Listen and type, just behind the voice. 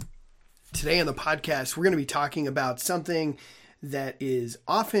Today on the podcast, we're going to be talking about something that is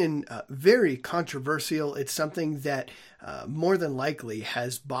often very controversial. It's something that more than likely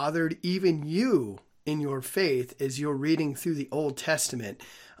has bothered even you in your faith as you're reading through the Old Testament.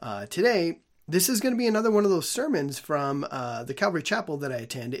 Today, this is going to be another one of those sermons from the Calvary Chapel that I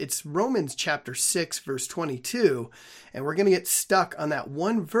attend. It's Romans chapter 6, verse 22, and we're going to get stuck on that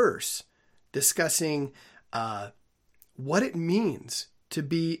one verse discussing what it means to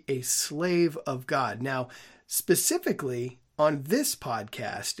be a slave of God. Now, specifically on this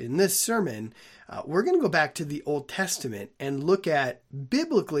podcast, in this sermon, we're going to go back to the Old Testament and look at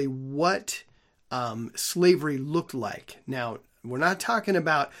biblically what slavery looked like. Now, we're not talking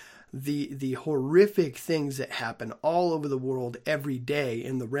about the horrific things that happen all over the world every day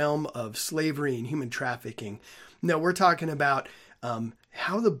in the realm of slavery and human trafficking. No, we're talking about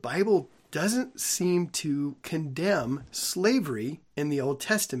how the Bible doesn't seem to condemn slavery in the Old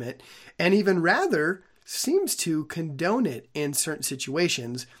Testament, and even rather seems to condone it in certain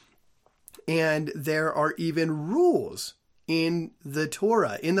situations. And there are even rules in the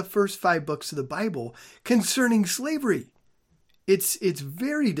Torah, in the first 5 books of the Bible, concerning slavery. It's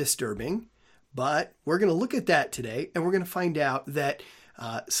very disturbing, but we're going to look at that today, and we're going to find out that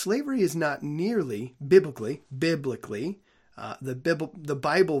slavery is not nearly biblically, the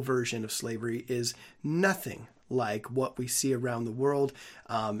Bible version of slavery is nothing like what we see around the world.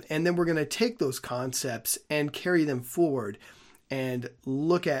 And then we're going to take those concepts and carry them forward and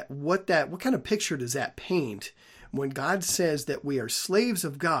look at what kind of picture does that paint when God says that we are slaves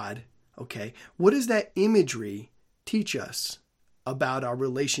of God. Okay, what does that imagery teach us about our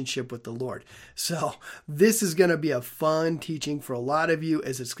relationship with the Lord? So this is going to be a fun teaching for a lot of you,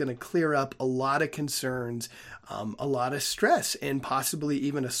 as it's going to clear up a lot of concerns, a lot of stress, and possibly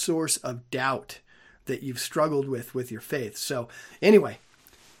even a source of doubt that you've struggled with your faith. So anyway,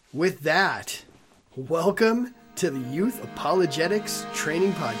 with that, welcome to the Youth Apologetics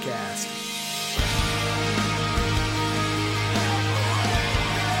Training Podcast.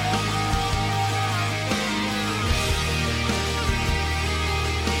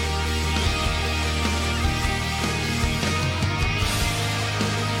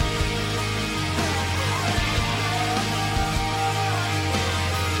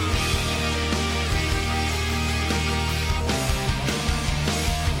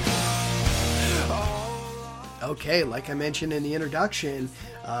 Okay, like I mentioned in the introduction,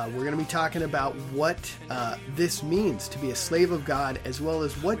 we're going to be talking about what this means to be a slave of God, as well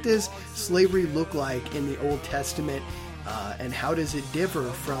as what does slavery look like in the Old Testament, and how does it differ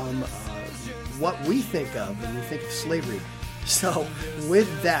from what we think of when we think of slavery. So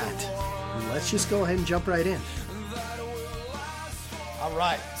with that, let's just go ahead and jump right in. All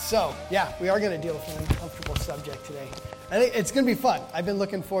right, so yeah, we are going to deal with an uncomfortable subject today. I think it's going to be fun. I've been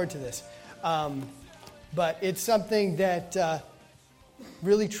looking forward to this. But it's something that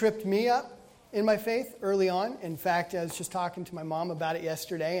really tripped me up in my faith early on. In fact, I was just talking to my mom about it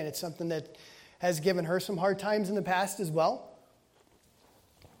yesterday, and it's something that has given her some hard times in the past as well.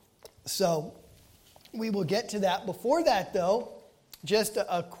 So we will get to that. Before that, though, just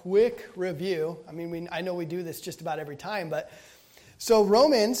a quick review. I mean, I know we do this just about every time, but so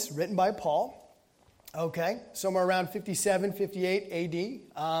Romans, written by Paul. Okay, somewhere around 57, 58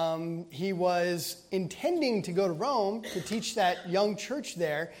 AD. He was intending to go to Rome to teach that young church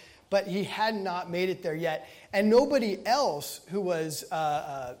there, but he had not made it there yet. And nobody else who was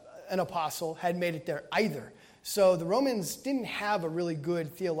an apostle had made it there either. So the Romans didn't have a really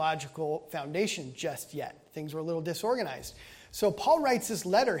good theological foundation just yet. Things were a little disorganized. So Paul writes this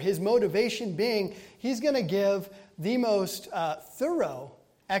letter, his motivation being he's going to give the most thorough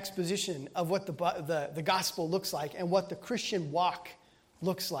exposition of what the gospel looks like and what the Christian walk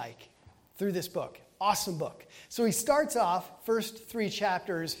looks like through this book. Awesome book. So he starts off, first 3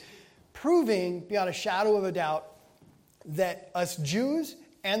 chapters, proving beyond a shadow of a doubt that us Jews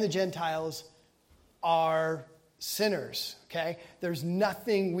and the Gentiles are sinners, okay? There's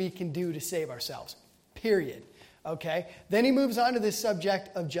nothing we can do to save ourselves, period, okay? Then he moves on to this subject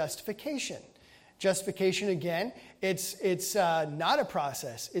of justification. Justification, again, it's not a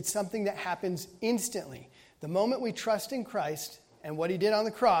process. It's something that happens instantly. The moment we trust in Christ and what he did on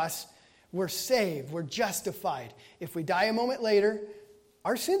the cross, we're saved, we're justified. If we die a moment later,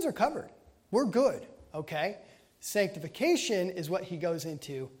 our sins are covered. We're good, okay? Sanctification is what he goes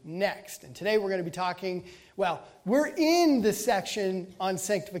into next. And today we're going to be talking, well, we're in the section on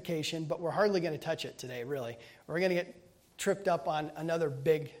sanctification, but we're hardly going to touch it today, really. We're going to get tripped up on another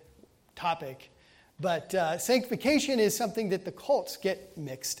big topic. But sanctification is something that the cults get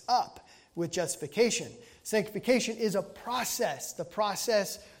mixed up with justification. Sanctification is a process, the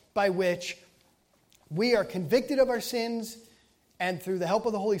process by which we are convicted of our sins, and through the help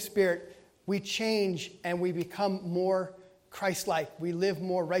of the Holy Spirit, we change and we become more Christ-like. We live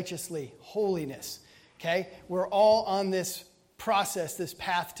more righteously, holiness. Okay? We're all on this process, this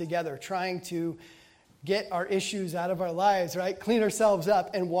path together, trying to get our issues out of our lives, right? Clean ourselves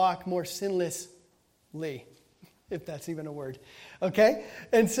up and walk more sinlessly, if that's even a word. Okay?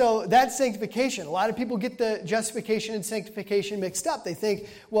 And so that's sanctification. A lot of people get the justification and sanctification mixed up. They think,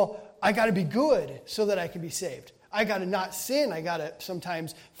 well, I got to be good so that I can be saved. I got to not sin. I got to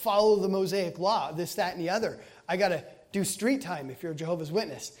sometimes follow the Mosaic law, this, that, and the other. I got to do street time if you're a Jehovah's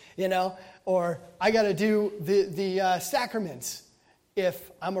Witness, or I got to do the sacraments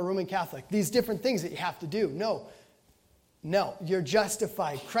if I'm a Roman Catholic. These different things that you have to do. No, you're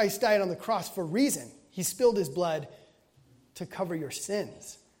justified. Christ died on the cross for a reason. He spilled his blood to cover your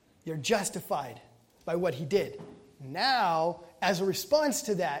sins. You're justified by what he did. Now, as a response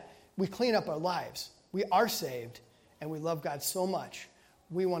to that, we clean up our lives. We are saved, and we love God so much,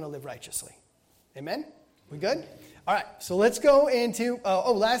 we want to live righteously. Amen? We good? All right, so let's go into,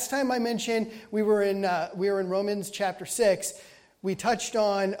 last time I mentioned we were in Romans chapter 6. We touched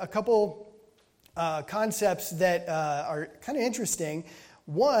on a couple concepts that are kind of interesting.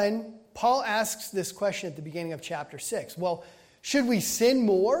 One, Paul asks this question at the beginning of chapter 6. Well, should we sin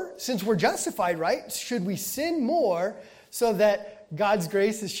more? Since we're justified, right? Should we sin more so that God's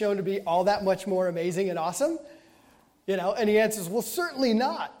grace is shown to be all that much more amazing and awesome? And he answers, well, certainly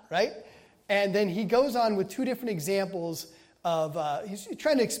not, right? And then he goes on with two different examples of, he's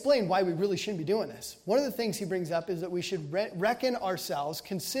trying to explain why we really shouldn't be doing this. One of the things he brings up is that we should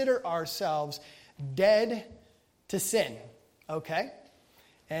consider ourselves dead to sin, okay?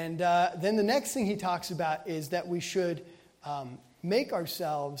 And then the next thing he talks about is that we should make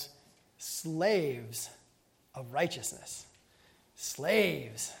ourselves slaves of righteousness.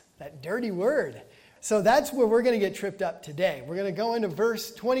 Slaves, that dirty word. So that's where we're going to get tripped up today. We're going to go into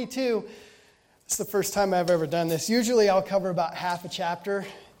verse 22. It's the first time I've ever done this. Usually I'll cover about half a chapter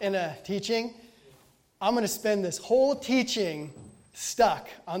in a teaching. I'm going to spend this whole teaching stuck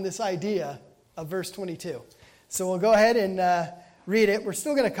on this idea of verse 22. So we'll go ahead and read it. We're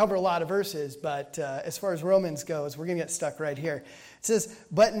still going to cover a lot of verses, but as far as Romans goes, we're going to get stuck right here. It says,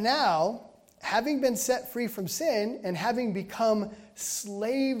 "But now, having been set free from sin and having become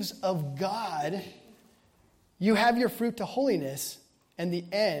slaves of God, you have your fruit to holiness and the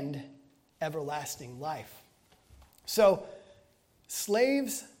end everlasting life." So,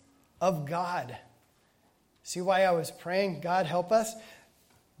 slaves of God. See why I was praying, God help us?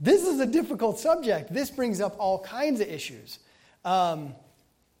 This is a difficult subject. This brings up all kinds of issues.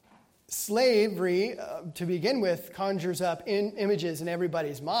 Slavery, to begin with, conjures up images in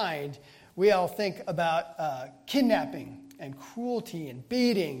everybody's mind. We all think about kidnapping and cruelty and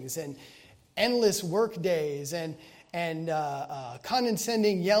beatings and endless work days and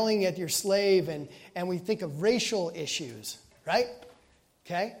condescending yelling at your slave, and we think of racial issues, right?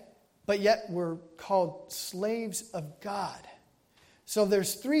 Okay? But yet we're called slaves of God. So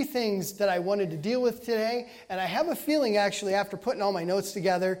there's three things that I wanted to deal with today, and I have a feeling actually after putting all my notes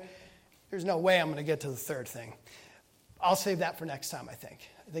together, there's no way I'm going to get to the third thing. I'll save that for next time, I think.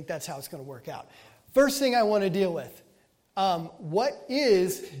 I think that's how it's going to work out. First thing I want to deal with, what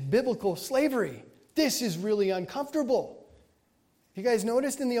is biblical slavery? This is really uncomfortable. You guys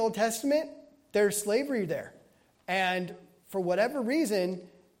noticed in the Old Testament, there's slavery there. And for whatever reason,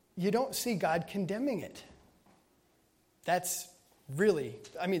 you don't see God condemning it. That's really,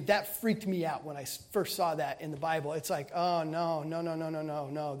 that freaked me out when I first saw that in the Bible. It's like, oh,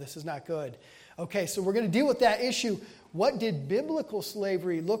 no, this is not good. Okay, so we're going to deal with that issue. What did biblical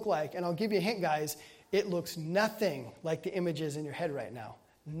slavery look like? And I'll give you a hint, guys. It looks nothing like the images in your head right now.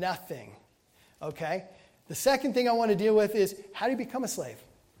 Nothing. Okay? The second thing I want to deal with is, how do you become a slave?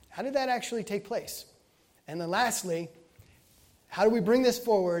 How did that actually take place? And then lastly, how do we bring this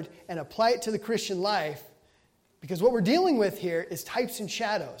forward and apply it to the Christian life? Because what we're dealing with here is types and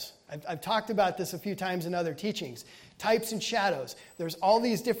shadows. I've talked about this a few times in other teachings. Types and shadows. There's all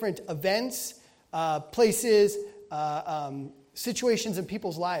these different events, places, situations in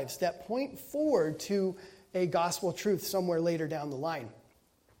people's lives that point forward to a gospel truth somewhere later down the line.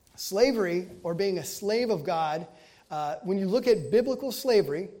 Slavery, or being a slave of God, when you look at biblical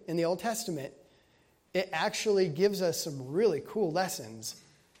slavery in the Old Testament, it actually gives us some really cool lessons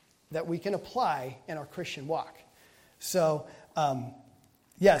that we can apply in our Christian walk. So,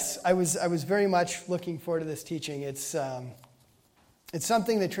 yes, I was very much looking forward to this teaching. It's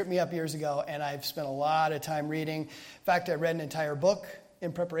something that tripped me up years ago, and I've spent a lot of time reading. In fact, I read an entire book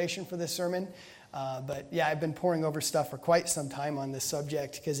in preparation for this sermon. But yeah, I've been poring over stuff for quite some time on this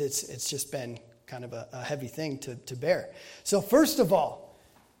subject because it's just been kind of a heavy thing to bear. So first of all,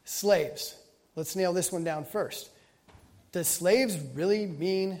 slaves. Let's nail this one down first. Does slaves really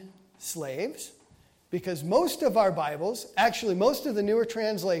mean slaves? Because most of our Bibles, actually most of the newer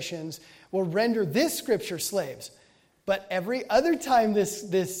translations, will render this scripture slaves. But every other time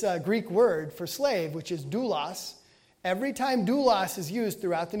this Greek word for slave, which is doulos, every time doulos is used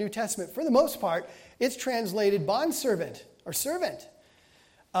throughout the New Testament, for the most part, it's translated bondservant or servant.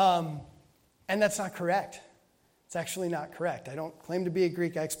 And that's not correct. It's actually not correct. I don't claim to be a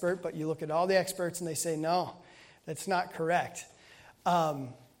Greek expert, but you look at all the experts and they say, no, that's not correct.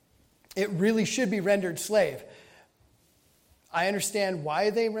 It really should be rendered slave. I understand why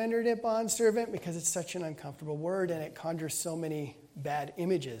they rendered it bondservant, because it's such an uncomfortable word and it conjures so many bad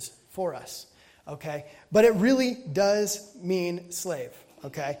images for us. Okay? But it really does mean slave.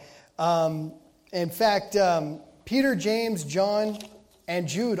 Okay? In fact, Peter, James, John, and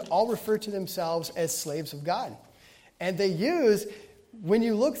Jude all refer to themselves as slaves of God. And they use, when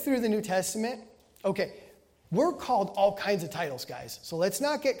you look through the New Testament, okay, we're called all kinds of titles, guys. So let's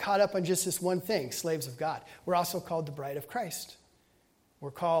not get caught up on just this one thing, slaves of God. We're also called the bride of Christ. We're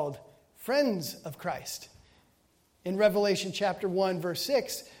called friends of Christ. In Revelation chapter 1, verse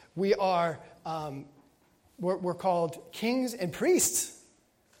 6, we're called kings and priests.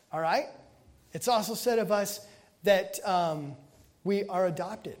 All right? It's also said of us that we are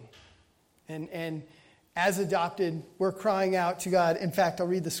adopted. And as adopted, we're crying out to God. In fact, I'll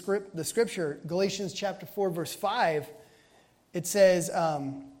read the scripture. Galatians chapter 4, verse 5. It says,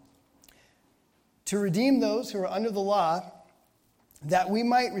 to redeem those who are under the law, that we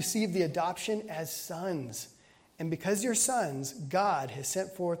might receive the adoption as sons. And because you're sons, God has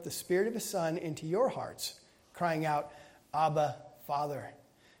sent forth the Spirit of His Son into your hearts, crying out, Abba, Father.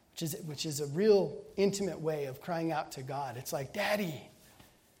 Which is a real intimate way of crying out to God. It's like, Daddy.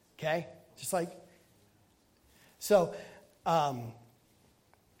 Okay? Just like... So,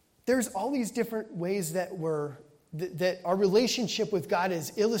 there's all these different ways that our relationship with God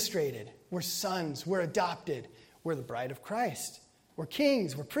is illustrated. We're sons, we're adopted, we're the bride of Christ, we're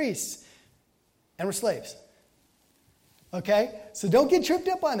kings, we're priests, and we're slaves. Okay? So don't get tripped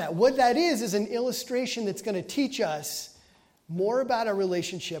up on that. What that is an illustration that's going to teach us more about our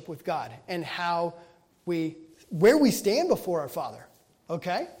relationship with God and where we stand before our Father.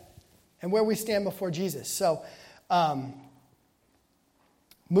 Okay? And where we stand before Jesus. So,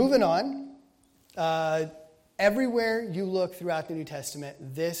 moving on, everywhere you look throughout the New Testament,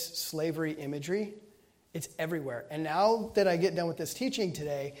 this slavery imagery, it's everywhere. And now that I get done with this teaching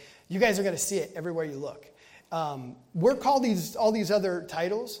today, you guys are going to see it everywhere you look. We're called all these other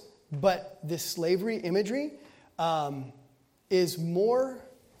titles, but this slavery imagery is more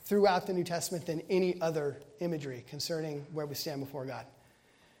throughout the New Testament than any other imagery concerning where we stand before God.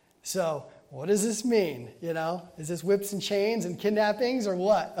 So, what does this mean? Is this whips and chains and kidnappings or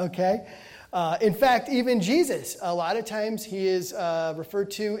what? Okay. In fact, even Jesus, a lot of times he is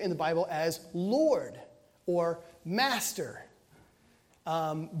referred to in the Bible as Lord or Master.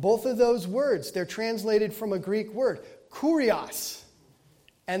 Both of those words, they're translated from a Greek word, kurios.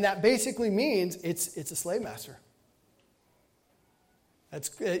 And that basically means it's a slave master.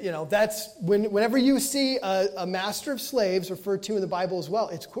 That's whenever you see a master of slaves referred to in the Bible as well,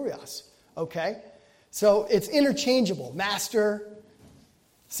 it's kurios. Okay? So it's interchangeable. Master,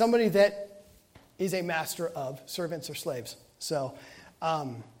 somebody that is a master of servants or slaves. So,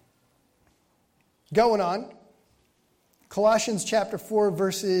 going on. Colossians chapter 4,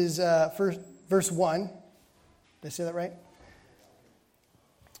 verse 1. Did I say that right?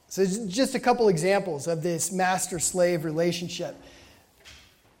 So just a couple examples of this master-slave relationship.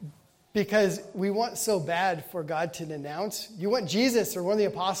 Because we want so bad for God to denounce. You want Jesus or one of the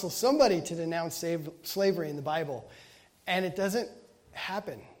apostles, somebody to denounce slavery in the Bible. And it doesn't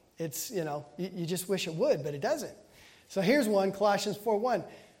happen. It's, you just wish it would, but it doesn't. So here's one, Colossians 4:1.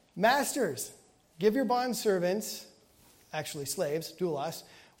 Masters, give your bondservants, actually slaves, doulos,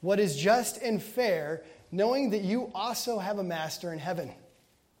 what is just and fair, knowing that you also have a master in heaven.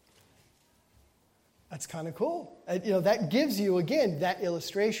 That's kind of cool. That gives you, again, that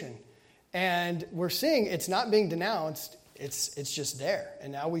illustration. And we're seeing it's not being denounced, it's just there.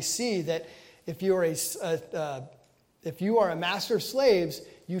 And now we see that if you are a master of slaves,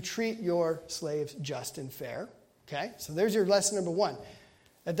 you treat your slaves just and fair. Okay? So there's your lesson number 1.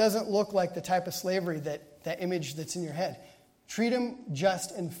 That doesn't look like the type of slavery that image that's in your head. Treat them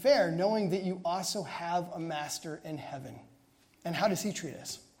just and fair, knowing that you also have a master in heaven. And how does he treat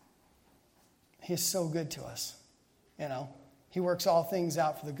us? He is so good to us. He works all things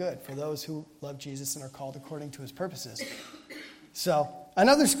out for the good, for those who love Jesus and are called according to his purposes. So,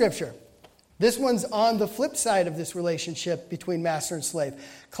 another scripture. This one's on the flip side of this relationship between master and slave.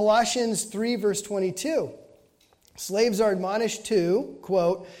 Colossians 3, verse 22. Slaves are admonished to,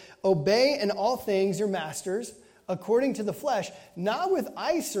 quote, obey in all things your masters according to the flesh, not with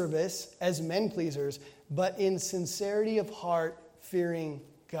eye service as men pleasers, but in sincerity of heart, fearing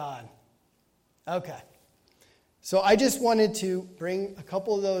God. Okay. So I just wanted to bring a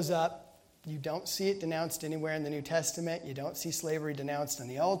couple of those up. You don't see it denounced anywhere in the New Testament. You don't see slavery denounced in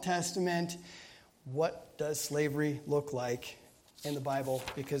the Old Testament. What does slavery look like in the Bible?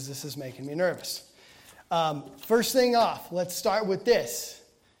 Because this is making me nervous. First thing off, let's start with this.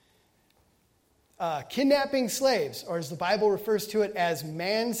 Kidnapping slaves, or as the Bible refers to it as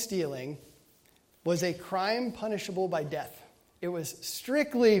man-stealing, was a crime punishable by death. It was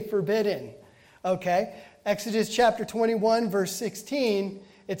strictly forbidden. Okay? Exodus chapter 21, verse 16,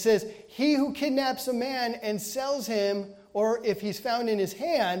 it says, he who kidnaps a man and sells him, or if he's found in his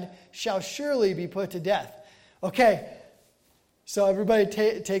hand, shall surely be put to death. Okay, so everybody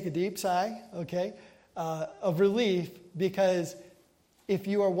take a deep sigh, okay, of relief, because if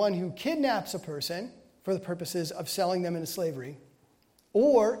you are one who kidnaps a person for the purposes of selling them into slavery,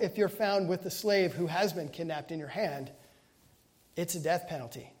 or if you're found with a slave who has been kidnapped in your hand, it's a death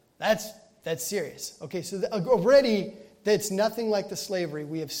penalty. That's serious. Okay, so already that's nothing like the slavery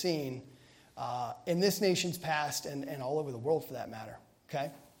we have seen in this nation's past and all over the world for that matter. Okay.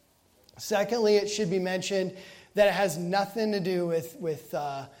 Secondly, it should be mentioned that it has nothing to do with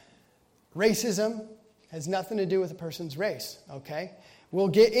racism, has nothing to do with a person's race. Okay. We'll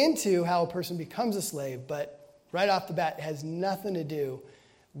get into how a person becomes a slave, but right off the bat, it has nothing to do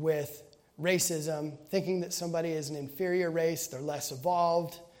with racism, thinking that somebody is an inferior race, they're less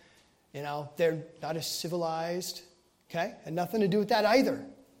evolved, they're not as civilized, okay? And nothing to do with that either.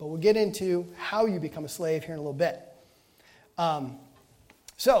 But we'll get into how you become a slave here in a little bit.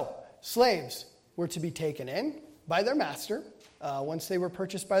 So, slaves were to be taken in by their master. Once they were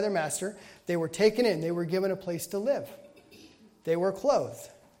purchased by their master, they were taken in. They were given a place to live. They were clothed.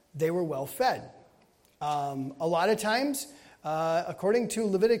 They were well fed. A lot of times, according to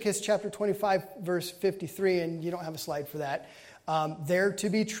Leviticus chapter 25, verse 53, and you don't have a slide for that, they're to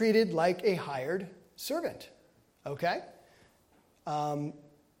be treated like a hired servant. Okay?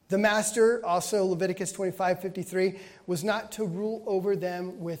 The master, also Leviticus 25:53, was not to rule over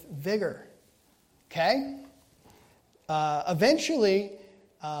them with vigor. Okay? Eventually,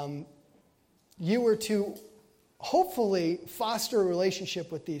 you were to hopefully foster a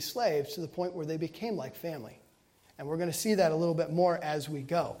relationship with these slaves to the point where they became like family. And we're going to see that a little bit more as we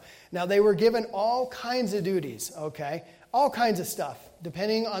go. Now, they were given all kinds of duties, okay? All kinds of stuff,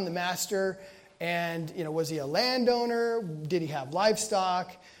 depending on the master. And, was he a landowner? Did he have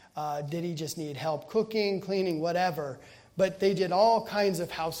livestock? Did he just need help cooking, cleaning, whatever? But they did all kinds of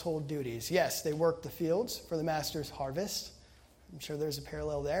household duties. Yes, they worked the fields for the master's harvest. I'm sure there's a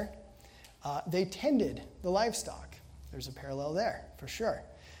parallel there. They tended the livestock. There's a parallel there, for sure.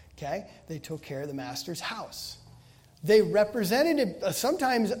 Okay? They took care of the master's house. They represented,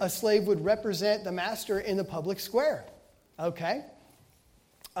 sometimes a slave would represent the master in the public square. Okay?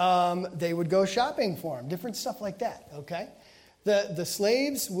 They would go shopping for him, different stuff like that. Okay? The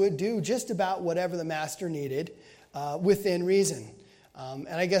slaves would do just about whatever the master needed within reason. And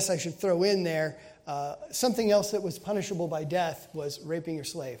I guess I should throw in there, something else that was punishable by death was raping your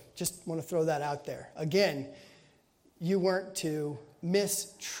slave. Just want to throw that out there. Again, you weren't to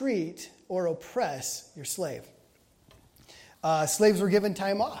mistreat or oppress your slave. Slaves were given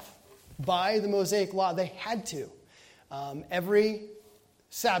time off by the Mosaic Law. They had to. Every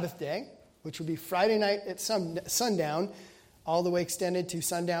Sabbath day, which would be Friday night at sundown, all the way extended to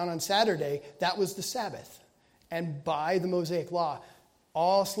sundown on Saturday, that was the Sabbath. And by the Mosaic Law,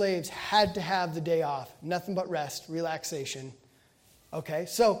 all slaves had to have the day off. Nothing but rest, relaxation. Okay,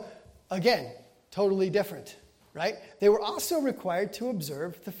 so again, totally different, right? They were also required to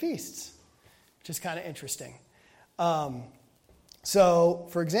observe the feasts, which is kind of interesting. So,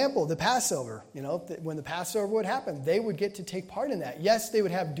 for example, the Passover, when the Passover would happen, they would get to take part in that. Yes, they would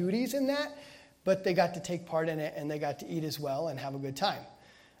have duties in that, but they got to take part in it and they got to eat as well and have a good time.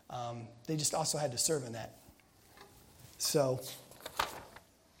 They just also had to serve in that. So,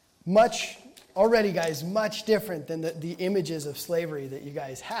 much different than the images of slavery that you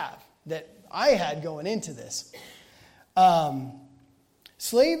guys have, that I had going into this.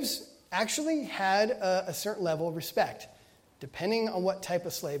 Slaves actually had a certain level of respect, depending on what type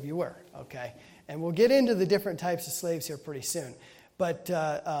of slave you were, okay? And we'll get into the different types of slaves here pretty soon. But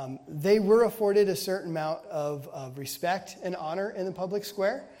they were afforded a certain amount of respect and honor in the public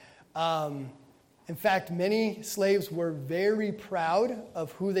square. In fact, many slaves were very proud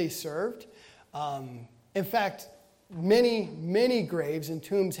of who they served. In fact, many graves and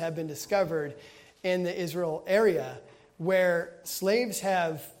tombs have been discovered in the Israel area where slaves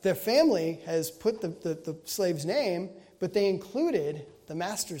their family has put the slave's name, but they included the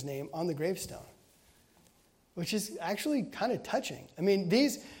master's name on the gravestone, which is actually kind of touching. I mean,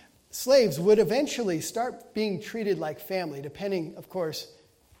 these slaves would eventually start being treated like family, depending, of course,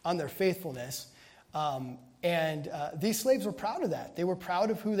 on their faithfulness. And these slaves were proud of that. They were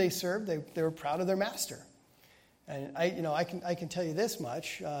proud of who they served. They were proud of their master. And I can tell you this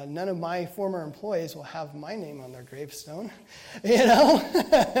much: none of my former employees will have my name on their gravestone.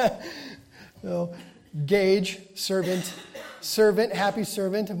 So, Gage, servant, happy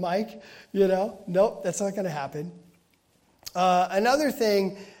servant, Mike. Nope, that's not going to happen. Another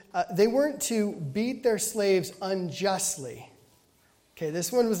thing, they weren't to beat their slaves unjustly. Okay,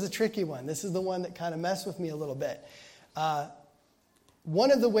 this one was the tricky one. This is the one that kind of messed with me a little bit.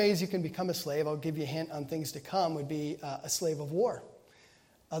 One of the ways you can become a slave, I'll give you a hint on things to come, would be a slave of war.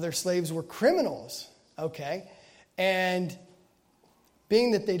 Other slaves were criminals, okay? And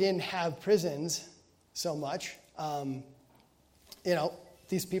being that they didn't have prisons so much,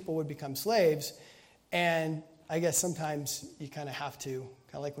 these people would become slaves. And I guess sometimes you kind of have to,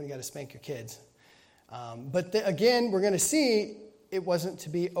 kind of like when you got to spank your kids. But again, we're going to see it wasn't to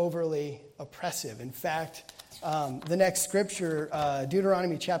be overly oppressive. In fact, the next scripture,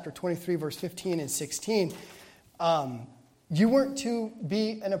 Deuteronomy chapter 23, verse 15 and 16, you weren't to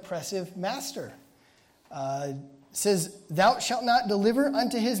be an oppressive master. It says, "Thou shalt not deliver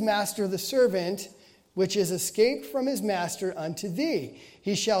unto his master the servant which is escaped from his master unto thee.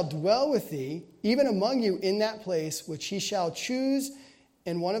 He shall dwell with thee, even among you in that place which he shall choose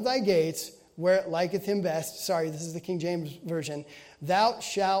in one of thy gates, where it liketh him best." Sorry, this is the King James Version. "Thou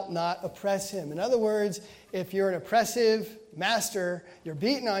shalt not oppress him." In other words, if you're an oppressive master, you're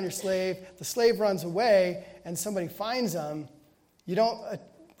beating on your slave, the slave runs away, and somebody finds them, you don't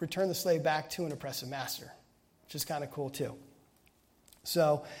return the slave back to an oppressive master, which is kind of cool too.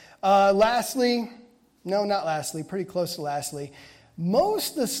 So, pretty close to lastly,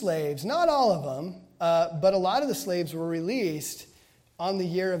 most of the slaves, not all of them, but a lot of the slaves were released on the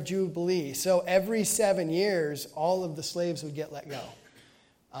year of Jubilee. So every 7 years, all of the slaves would get let go.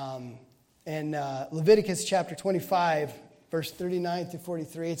 In Leviticus chapter 25, verse 39 through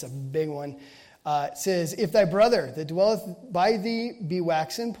 43, it's a big one. It says, "If thy brother that dwelleth by thee be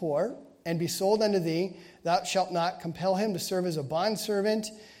waxen poor, and be sold unto thee, thou shalt not compel him to serve as a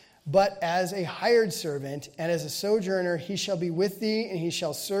bondservant, but as a hired servant, and as a sojourner he shall be with thee, and he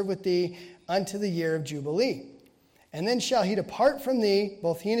shall serve with thee unto the year of Jubilee. And then shall he depart from thee,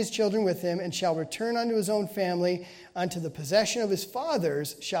 both he and his children with him, and shall return unto his own family, unto the possession of his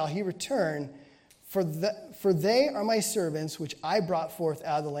fathers shall he return, for they are my servants, which I brought forth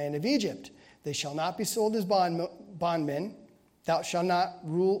out of the land of Egypt. They shall not be sold as bondmen. Thou shalt not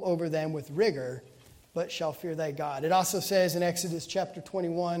rule over them with rigor, but shall fear thy God." It also says in Exodus chapter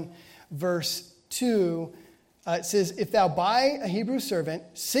 21, verse 2, it says, "If thou buy a Hebrew servant,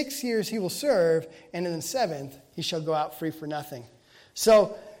 6 years he will serve, and in the 7th he shall go out free for nothing."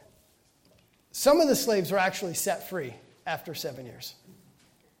 So some of the slaves were actually set free after 7 years.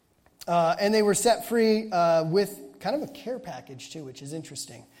 And they were set free with kind of a care package too, which is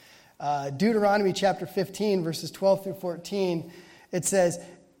interesting. Deuteronomy chapter 15, verses 12 through 14, it says,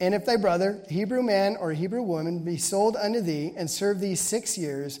 "And if thy brother, Hebrew man or Hebrew woman, be sold unto thee, and serve thee 6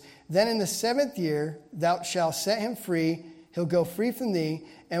 years, then in the 7th year thou shalt set him free, he'll go free from thee,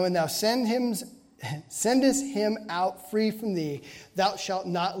 and when thou sendest him out free from thee, thou shalt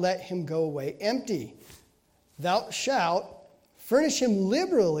not let him go away empty. Thou shalt furnish him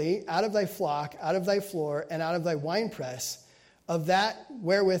liberally out of thy flock, out of thy floor, and out of thy winepress, of that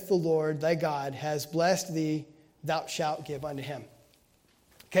wherewith the Lord thy God has blessed thee, thou shalt give unto him."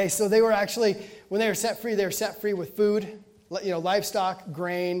 Okay, so they were actually, when they were set free with food, livestock,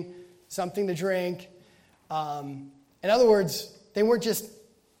 grain, something to drink. In other words, they weren't just,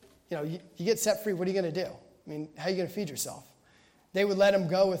 you get set free, what are you going to do? I mean, how are you going to feed yourself? They would let them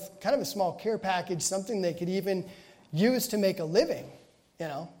go with kind of a small care package, something they could even use to make a living.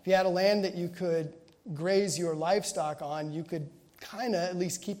 If you had a land that you could graze your livestock on, you could kind of at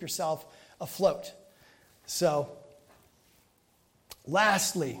least keep yourself afloat. So,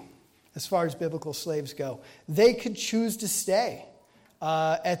 lastly, as far as biblical slaves go, they could choose to stay.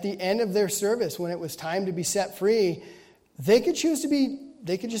 At the end of their service, when it was time to be set free, they could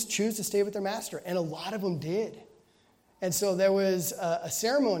just choose to stay with their master, and a lot of them did. And so there was a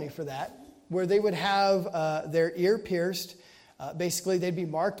ceremony for that where they would have their ear pierced. Basically, they'd be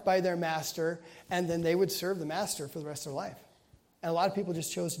marked by their master, and then they would serve the master for the rest of their life. And a lot of people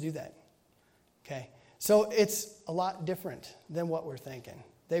just chose to do that. Okay? So it's a lot different than what we're thinking.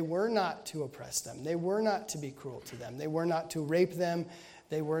 They were not to oppress them. They were not to be cruel to them. They were not to rape them.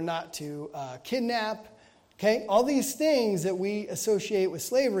 They were not to kidnap. Okay? All these things that we associate with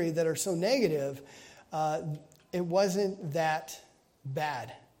slavery that are so negative, it wasn't that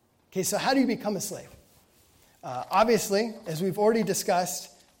bad. Okay, so how do you become a slave? Obviously, as we've already discussed,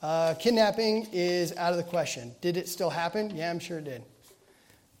 kidnapping is out of the question. Did it still happen? Yeah, I'm sure it did.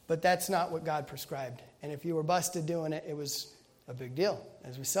 But that's not what God prescribed. And if you were busted doing it, it was a big deal,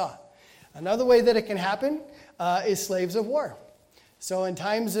 as we saw. Another way that it can happen is slaves of war. So in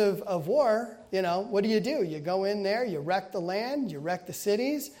times of war, what do? You go in there, you wreck the land, you wreck the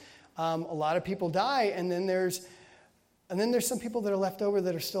cities. A lot of people die, and then there's some people that are left over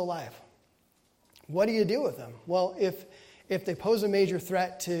that are still alive. What do you do with them? Well, if they pose a major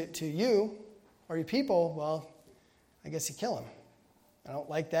threat to you or your people, well, I guess you kill them. I don't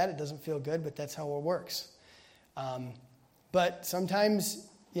like that. It doesn't feel good, but that's how it works. But sometimes,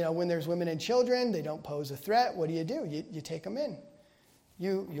 when there's women and children, they don't pose a threat. What do? You take them in.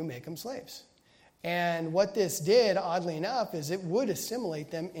 You make them slaves. And what this did, oddly enough, is it would assimilate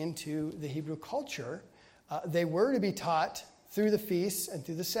them into the Hebrew culture. They were to be taught through the feasts and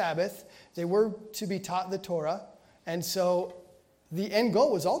through the Sabbath. They were to be taught the Torah. And so the end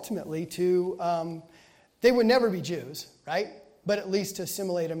goal was ultimately to, they would never be Jews, right? But at least to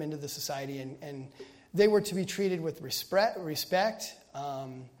assimilate them into the society. And they were to be treated with respect,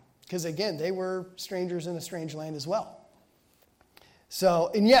 because again, they were strangers in a strange land as well.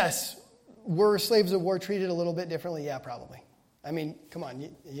 So, and yes, were slaves of war treated a little bit differently? Yeah, probably. I mean, come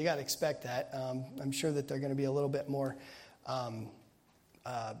on, you got to expect that. I'm sure that they're going to be a little bit more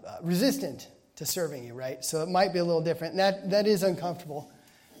resistant to serving you, right? So it might be a little different. And that is uncomfortable,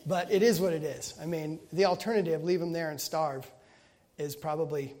 but it is what it is. I mean, the alternative, leave them there and starve, is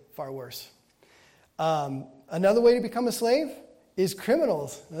probably far worse. Another way to become a slave is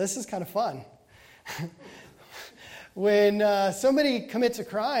criminals. Now, this is kind of fun. When somebody commits a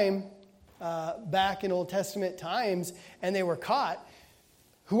crime back in Old Testament times and they were caught,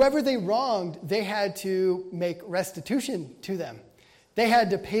 whoever they wronged, they had to make restitution to them. They had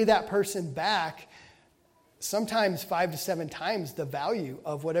to pay that person back sometimes 5 to 7 times the value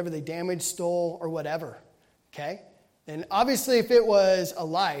of whatever they damaged, stole, or whatever. Okay? And obviously, if it was a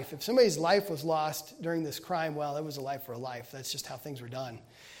life, if somebody's life was lost during this crime, well, it was a life for a life. That's just how things were done.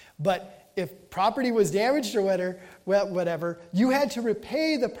 But if property was damaged or whatever, you had to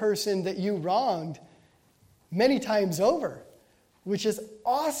repay the person that you wronged many times over, which is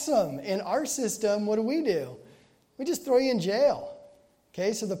awesome. In our system, what do? We just throw you in jail.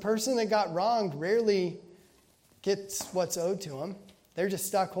 Okay, so the person that got wronged rarely gets what's owed to them. They're just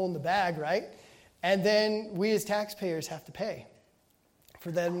stuck holding the bag, right? And then we as taxpayers have to pay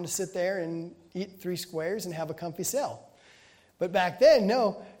for them to sit there and eat 3 squares and have a comfy cell. But back then,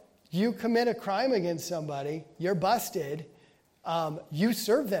 no. You commit a crime against somebody, you're busted, you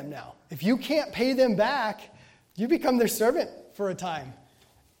serve them now. If you can't pay them back, you become their servant for a time,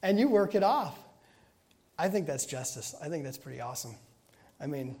 and you work it off. I think that's justice. I think that's pretty awesome. I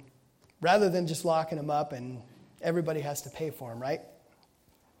mean, rather than just locking them up and everybody has to pay for them, right?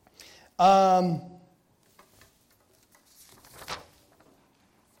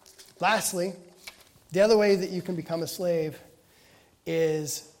 Lastly, the other way that you can become a slave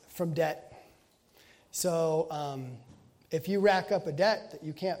is from debt. So if you rack up a debt that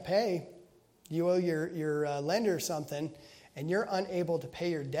you can't pay, you owe your lender something, and you're unable to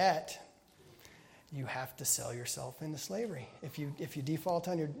pay your debt, you have to sell yourself into slavery. If you default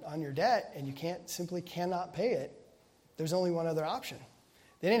on your debt and you simply cannot pay it, there's only one other option.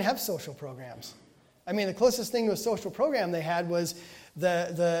 They didn't have social programs. I mean, the closest thing to a social program they had was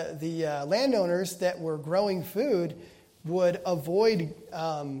the landowners that were growing food would avoid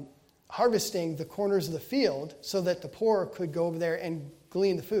harvesting the corners of the field so that the poor could go over there and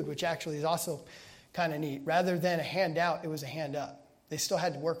glean the food, which actually is also kind of neat. Rather than a handout, it was a hand up. They still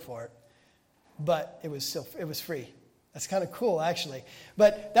had to work for it, but it was free. That's kind of cool, actually.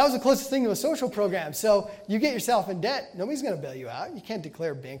 But that was the closest thing to a social program. So you get yourself in debt, nobody's going to bail you out. You can't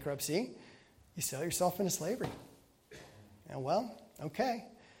declare bankruptcy. You sell yourself into slavery. And well, okay.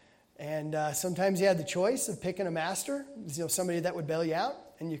 And sometimes you had the choice of picking a master, somebody that would bail you out,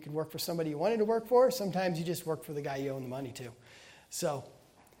 and you could work for somebody you wanted to work for. Sometimes you just work for the guy you owe the money to. So,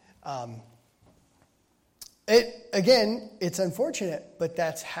 it's unfortunate, but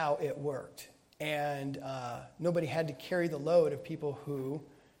that's how it worked. and nobody had to carry the load of people who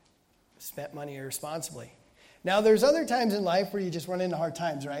spent money irresponsibly. Now, there's other times in life where you just run into hard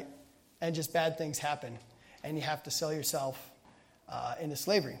times, right? And just bad things happen, and you have to sell yourself into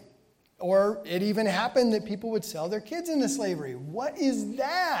slavery. Or it even happened that people would sell their kids into slavery. What is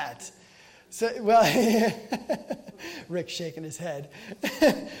that? So, well, Rick's shaking his head.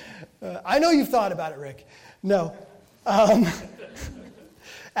 I know you've thought about it, Rick. No.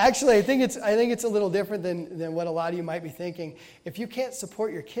 Actually, I think it's a little different than what a lot of you might be thinking. If you can't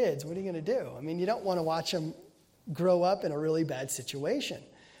support your kids, what are you going to do? I mean, you don't want to watch them grow up in a really bad situation.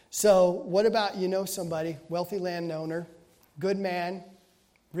 So what about, somebody, wealthy landowner, good man,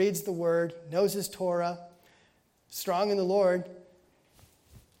 reads the word, knows his Torah, strong in the Lord.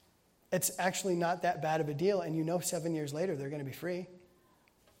 It's actually not that bad of a deal, and 7 years later they're going to be free.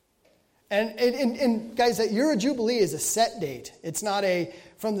 And guys, that Year of Jubilee is a set date. It's not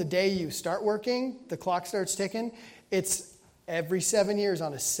from the day you start working, the clock starts ticking. It's every 7 years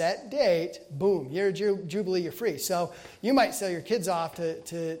on a set date, boom, Year of Jubilee, you're free. So you might sell your kids off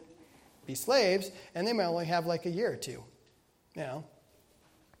to be slaves, and they might only have like a year or two,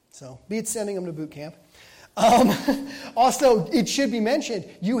 So be it sending them to boot camp. Also, it should be mentioned,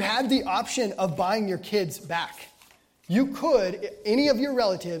 you have the option of buying your kids back. You could, any of your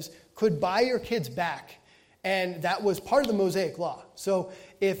relatives could buy your kids back. And that was part of the Mosaic law. So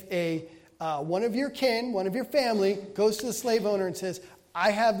if one of your kin, one of your family, goes to the slave owner and says,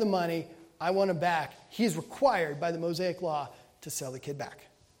 I have the money, I want him back, he's required by the Mosaic law to sell the kid back.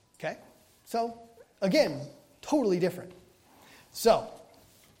 Okay? So, again, totally different. So,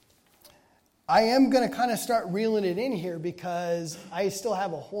 I am going to kind of start reeling it in here because I still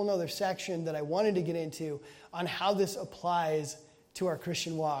have a whole nother section that I wanted to get into on how this applies to our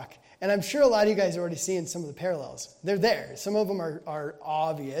Christian walk. And I'm sure a lot of you guys are already seeing some of the parallels. They're there. Some of them are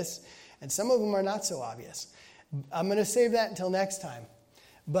obvious, and some of them are not so obvious. I'm going to save that until next time.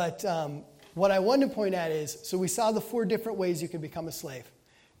 But what I wanted to point at is, so we saw the 4 different ways you can become a slave.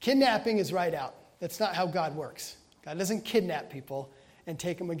 Kidnapping is right out. That's not how God works. God doesn't kidnap people and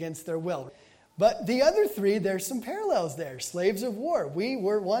take them against their will. But the other 3, there's some parallels there. Slaves of war. We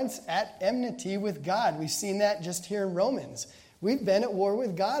were once at enmity with God. We've seen that just here in Romans. We've been at war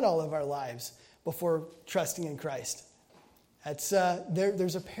with God all of our lives before trusting in Christ. That's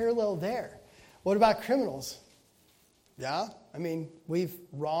there's a parallel there. What about criminals? Yeah, we've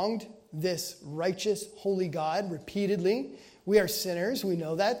wronged this righteous, holy God repeatedly. We are sinners. We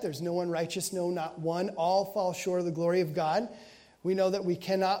know that. There's no one righteous, no, not one. All fall short of the glory of God. We know that we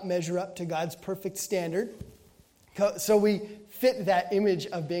cannot measure up to God's perfect standard. So we fit that image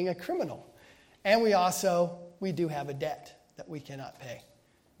of being a criminal. And we do have a debt that we cannot pay.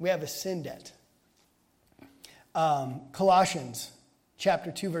 We have a sin debt. Colossians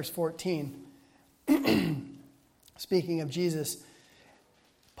chapter 2, verse 14. Speaking of Jesus,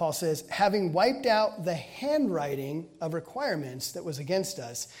 Paul says, having wiped out the handwriting of requirements that was against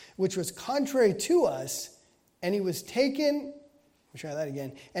us, which was contrary to us, and he was taken... We'll try that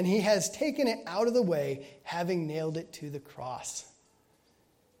again. And he has taken it out of the way, having nailed it to the cross.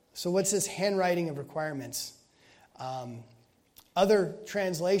 So what's this handwriting of requirements? Other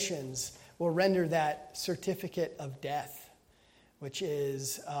translations will render that certificate of death, which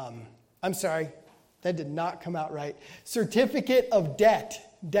is, I'm sorry, that did not come out right. Certificate of debt.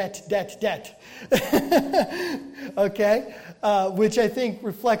 Debt. Okay? Which I think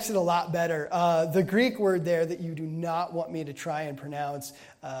reflects it a lot better. The Greek word there that you do not want me to try and pronounce,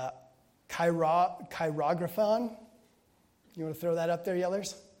 chirographan. You want to throw that up there,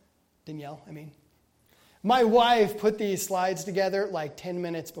 yellers? Danielle, My wife put these slides together like 10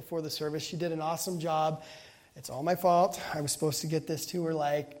 minutes before the service. She did an awesome job. It's all my fault. I was supposed to get this to her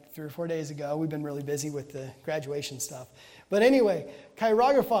like 3 or 4 days ago. We've been really busy with the graduation stuff. But anyway,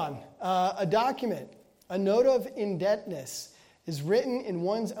 chirographan, a document, a note of indebtedness, is written in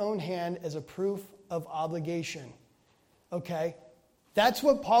one's own hand as a proof of obligation. Okay? That's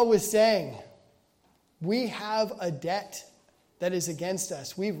what Paul was saying. We have a debt that is against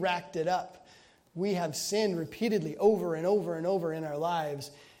us. We've racked it up. We have sinned repeatedly over and over and over in our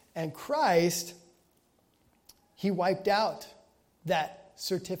lives. And Christ, he wiped out that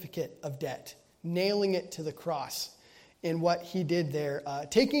certificate of debt, nailing it to the cross in what he did there,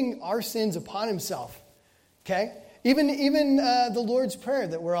 taking our sins upon himself. Okay? Even the Lord's Prayer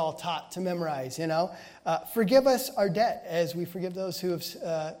that we're all taught to memorize, forgive us our debt as we forgive those who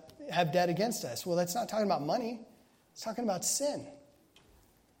have debt against us. Well, that's not talking about money. It's talking about sin.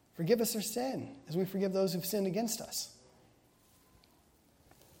 Forgive us our sin as we forgive those who've sinned against us.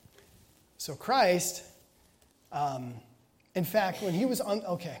 So Christ In fact, when he was on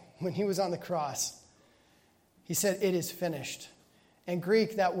the cross, he said, "It is finished." In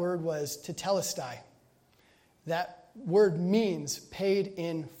Greek, that word was tetelestai. That word means paid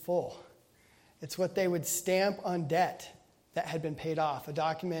in full. It's what they would stamp on debt that had been paid off, a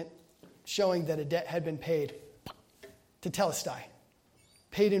document showing that a debt had been paid. Tetelestai,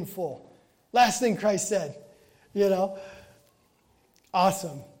 paid in full. Last thing Christ said,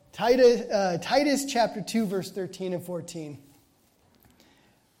 Awesome. Titus chapter 2, verse 13 and 14.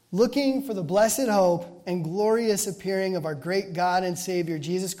 Looking for the blessed hope and glorious appearing of our great God and Savior,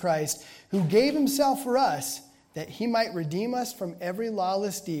 Jesus Christ, who gave himself for us, that he might redeem us from every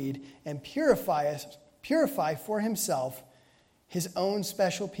lawless deed and purify for himself his own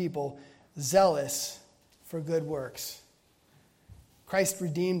special people, zealous for good works. Christ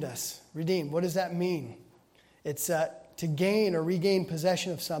redeemed us. Redeemed, what does that mean? It's to gain or regain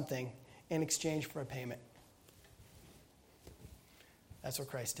possession of something in exchange for a payment. That's what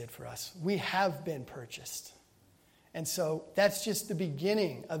Christ did for us. We have been purchased. And so that's just the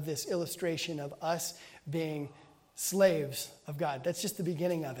beginning of this illustration of us being slaves of God. That's just the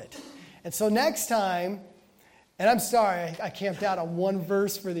beginning of it. And so next time, and I'm sorry, I camped out on one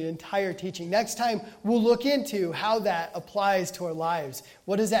verse for the entire teaching. Next time, we'll look into how that applies to our lives.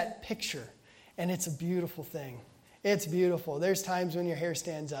 What is that picture? And it's a beautiful thing. It's beautiful. There's times when your hair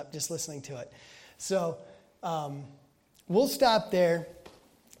stands up just listening to it. So we'll stop there.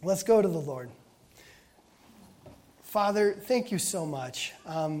 Let's go to the Lord. Father, thank you so much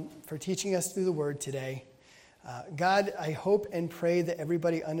for teaching us through the word today. God, I hope and pray that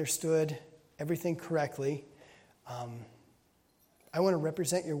everybody understood everything correctly. I want to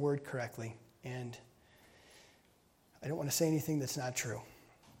represent your word correctly, and I don't want to say anything that's not true.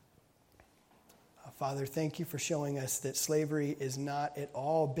 Father, thank you for showing us that slavery is not at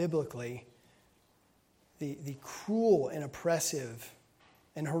all biblically the cruel and oppressive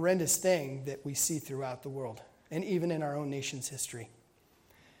and horrendous thing that we see throughout the world, and even in our own nation's history.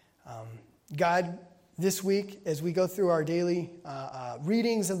 God, this week, as we go through our daily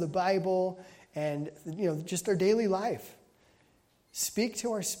readings of the Bible and just our daily life, speak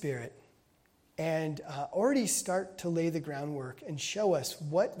to our spirit and already start to lay the groundwork and show us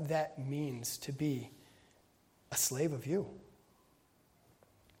what that means to be a slave of you.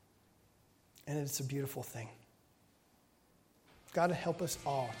 And it's a beautiful thing. God, help us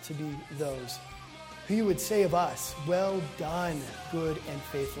all to be those who you would say of us, "Well done, good and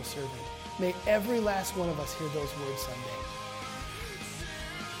faithful servant." May every last one of us hear those words someday.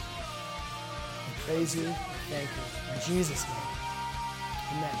 We praise you, thank you. In Jesus' name,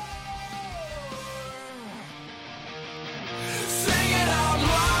 amen.